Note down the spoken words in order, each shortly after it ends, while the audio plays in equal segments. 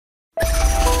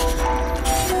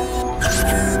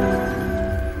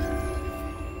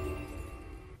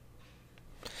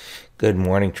Good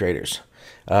morning, traders.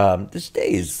 This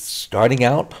day is starting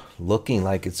out looking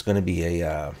like it's going to be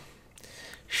a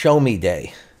show me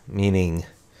day, meaning,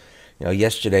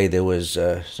 yesterday there was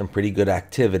some pretty good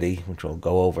activity, which we'll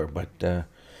go over, but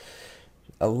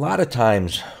a lot of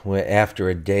times after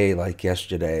a day like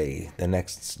yesterday, the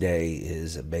next day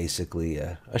is basically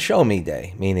a show me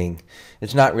day, meaning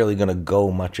it's not really going to go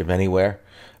much of anywhere.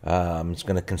 It's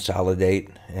going to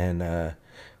consolidate and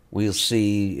we'll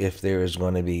see if there is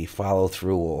going to be follow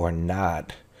through or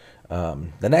not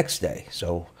the next day.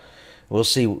 So we'll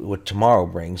see what tomorrow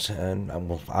brings, and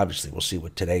obviously we'll see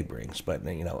what today brings. But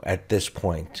at this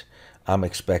point, I'm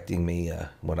expecting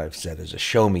what I've said is a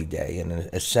show me day, and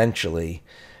essentially,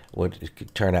 what it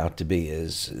could turn out to be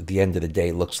is the end of the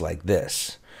day looks like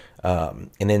this, an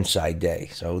inside day.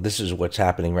 So this is what's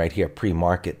happening right here,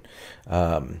 pre-market.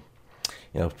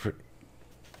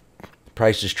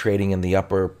 Price is trading in the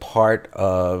upper part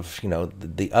of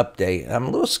the update. I'm a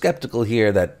little skeptical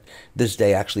here that this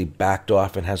day actually backed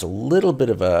off and has a little bit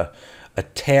of a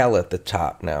tail at the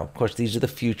top. Now, of course, these are the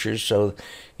futures, so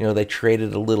they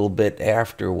traded a little bit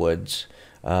afterwards,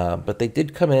 but they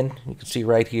did come in. You can see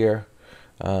right here.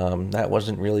 That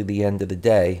wasn't really the end of the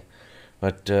day,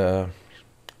 but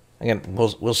again,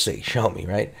 we'll see. Show me,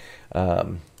 right?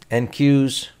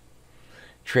 NQs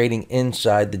trading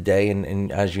inside the day,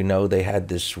 and as you know, they had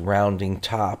this rounding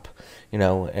top,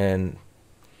 and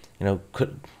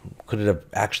could it have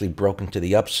actually broken to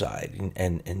the upside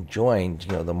and joined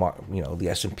the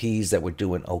S&Ps that were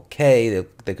doing okay.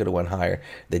 They could have went higher.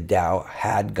 The Dow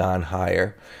had gone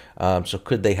higher, so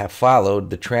could they have followed?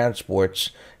 The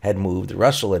transports had moved, the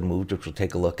Russell had moved, which we'll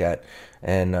take a look at,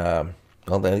 and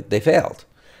they failed,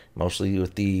 mostly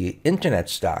with the internet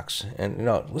stocks. And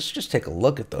let's just take a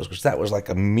look at those, because that was like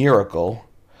a miracle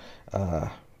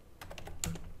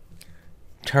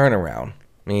turnaround.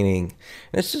 Meaning,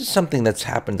 this is something that's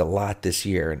happened a lot this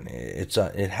year, and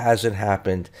it hasn't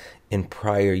happened in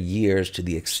prior years to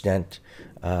the extent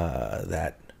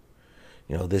that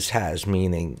this has.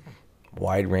 Meaning,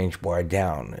 wide range bar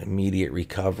down, immediate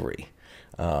recovery.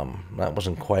 That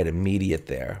wasn't quite immediate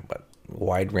there, but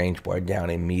wide range bar down,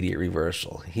 immediate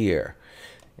reversal here,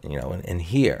 and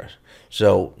here.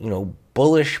 So,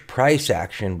 bullish price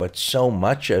action, but so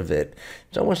much of it,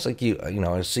 it's almost like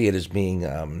I see it as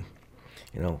being,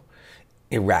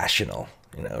 irrational.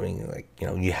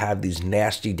 You have these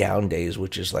nasty down days,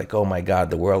 which is like, oh my God,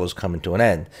 the world is coming to an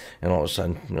end, and all of a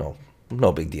sudden,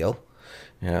 no big deal,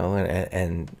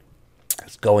 and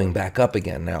it's going back up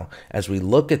again. Now, as we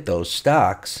look at those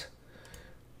stocks,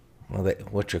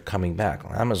 which are coming back.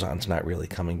 Well, Amazon's not really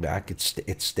coming back. It's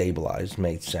stabilized,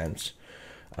 made sense.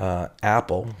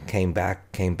 Apple came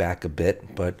back a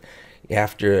bit, but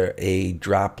after a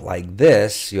drop like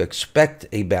this, you expect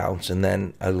a bounce and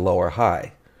then a lower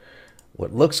high.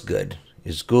 What looks good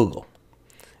is Google.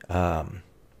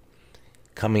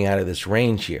 Coming out of this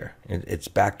range here, it's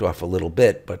backed off a little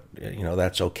bit, but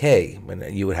that's okay.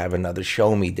 But you would have another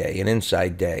show me day, an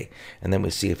inside day, and then we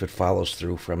see if it follows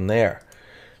through from there.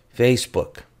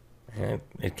 Facebook,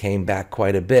 it came back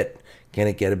quite a bit. Can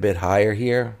it get a bit higher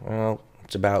here? Well,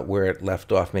 it's about where it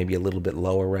left off, maybe a little bit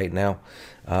lower right now.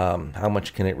 How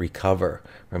much can it recover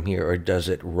from here, or does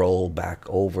it roll back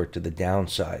over to the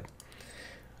downside?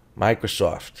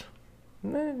 Microsoft,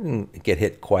 didn't get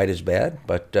hit quite as bad,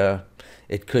 but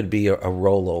it could be a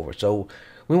rollover. So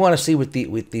we want to see what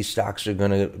these stocks are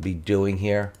going to be doing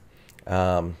here.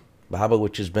 Baba,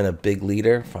 which has been a big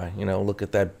leader, look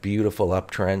at that beautiful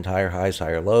uptrend, higher highs,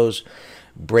 higher lows,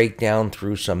 breakdown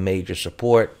through some major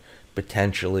support,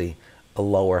 potentially a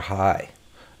lower high.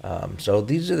 So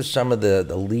these are some of the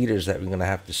leaders that we're going to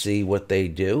have to see what they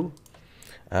do.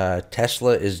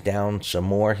 Tesla is down some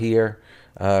more here,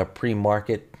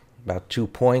 pre-market, about 2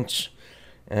 points.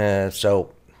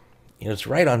 So it's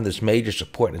right on this major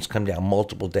support, and it's come down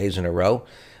multiple days in a row.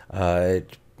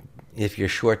 If you're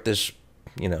short this,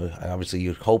 obviously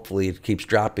hopefully it keeps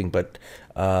dropping, but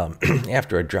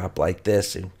after a drop like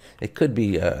this, it could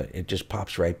be it just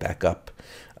pops right back up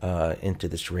into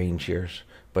this range here.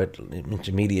 But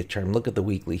intermediate term, look at the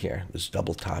weekly here. This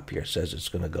double top here says it's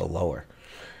going to go lower.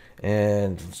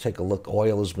 And let's take a look.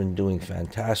 Oil has been doing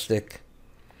fantastic.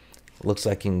 Looks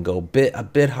like it can go a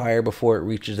bit higher before it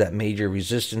reaches that major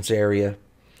resistance area.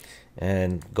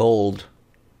 And gold,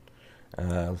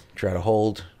 try to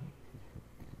hold,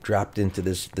 dropped into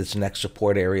this next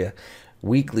support area.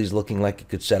 Weekly's looking like it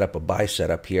could set up a buy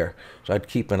setup here, so I'd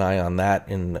keep an eye on that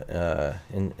in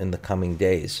the coming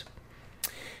days.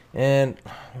 And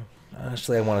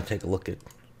honestly, I want to take a look at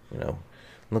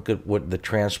what the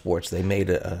transports. They made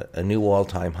a new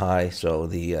all-time high. So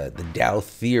the Dow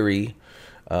theory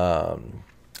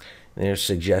They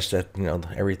suggest that, you know,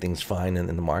 everything's fine in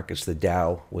the markets. The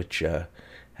Dow, which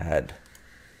had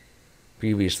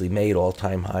previously made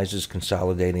all-time highs, is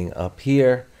consolidating up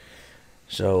here.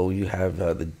 So you have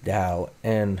the Dow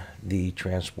and the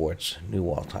transports new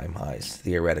all-time highs.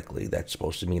 Theoretically, that's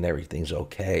supposed to mean everything's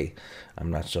okay.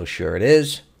 I'm not so sure it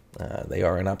is. They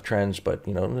are in uptrends, but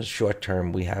you know, in the short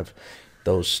term, we have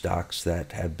those stocks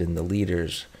that have been the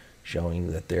leaders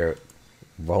showing that they're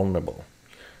vulnerable.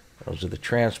 Those are the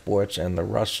transports, and the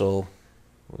Russell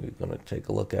we're going to take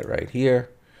a look at right here.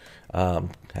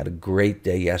 Had a great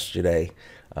day yesterday.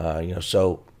 You know,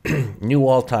 so new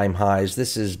all-time highs.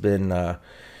 This has been,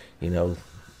 you know,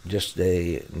 just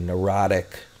a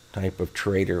neurotic type of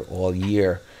trader all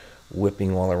year,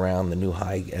 whipping all around the new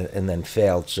high and then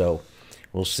failed. So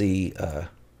we'll see.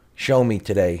 Show me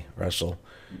today, Russell.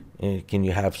 Can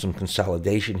you have some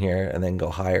consolidation here and then go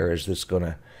higher? Is this going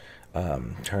to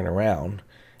turn around?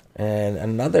 And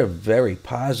another very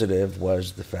positive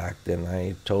was the fact, and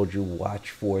I told you, watch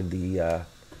for the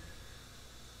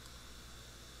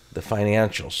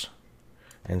financials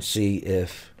and see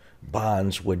if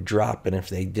bonds would drop, and if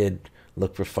they did,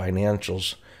 look for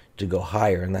financials to go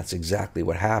higher, and that's exactly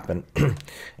what happened.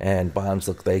 And bonds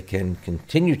look they can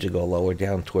continue to go lower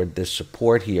down toward this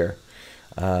support here.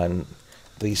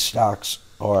 These stocks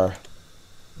are,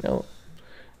 you know,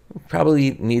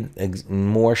 probably need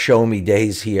more show me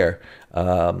days here.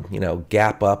 You know,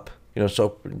 gap up, you know,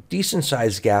 so decent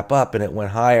sized gap up, and it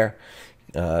went higher.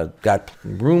 Got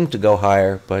room to go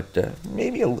higher, but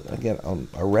maybe again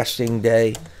a resting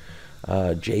day.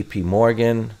 J.P.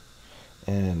 Morgan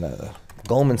and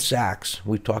Goldman Sachs.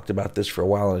 We talked about this for a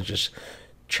while, and it's just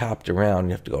chopped around.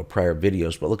 You have to go to prior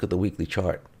videos, but look at the weekly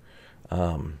chart.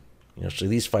 You know, so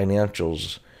these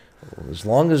financials, as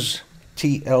long as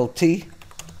TLT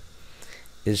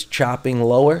is chopping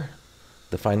lower,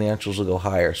 the financials will go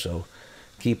higher. So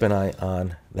keep an eye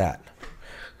on that.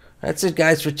 That's it,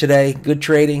 guys, for today. Good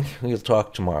trading. We'll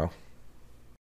talk tomorrow.